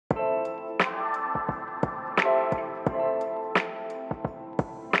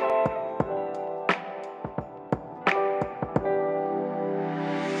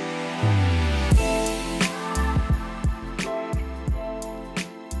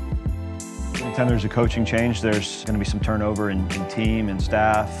Anytime there's a coaching change, there's going to be some turnover in team and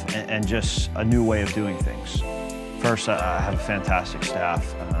staff and just a new way of doing things. First, I have a fantastic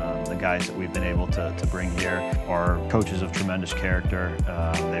staff. The guys that we've been able to bring here are coaches of tremendous character.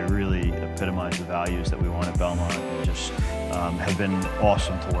 They really epitomize the values that we want at Belmont and just have been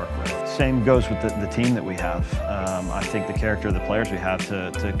awesome to work with. Same goes with the team that we have. I think the character of the players we have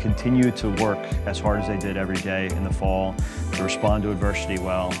to continue to work as hard as they did every day in the fall, to respond to adversity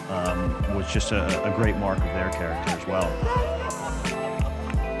well, was just a great mark of their character as well.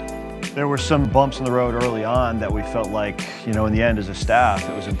 There were some bumps in the road early on that we felt like, in the end as a staff,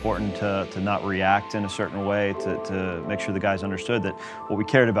 it was important to not react in a certain way, to make sure the guys understood that what we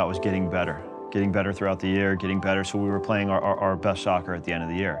cared about was getting better throughout the year, getting better, so we were playing our best soccer at the end of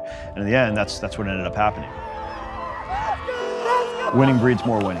the year. And in the end, that's what ended up happening. Winning breeds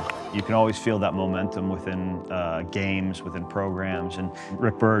more winning. You can always feel that momentum within games, within programs. And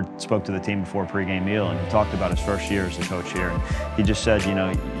Rick Bird spoke to the team before a pregame meal, and he talked about his first year as the coach here. And he just said,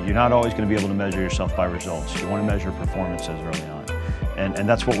 you're not always going to be able to measure yourself by results. You want to measure performances early on. And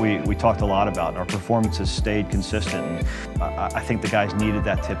that's what we talked a lot about. Our performances stayed consistent. And I think the guys needed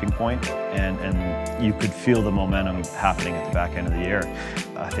that tipping point, and you could feel the momentum happening at the back end of the year.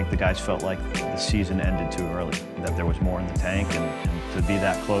 I think the guys felt like the season ended too early, that there was more in the tank, and to be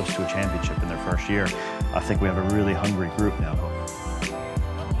that close to a championship in their first year, I think we have a really hungry group now.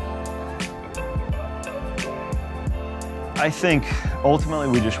 I think ultimately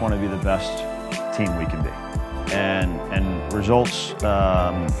we just want to be the best team we can be. And results,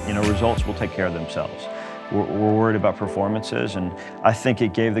 results will take care of themselves. We're worried about performances, and I think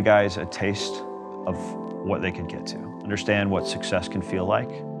it gave the guys a taste of what they could get to, understand what success can feel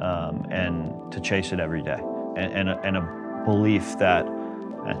like, and to chase it every day, and a belief that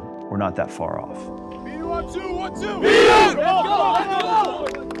we're not that far off. 1-2,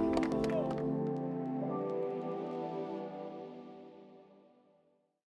 1-2!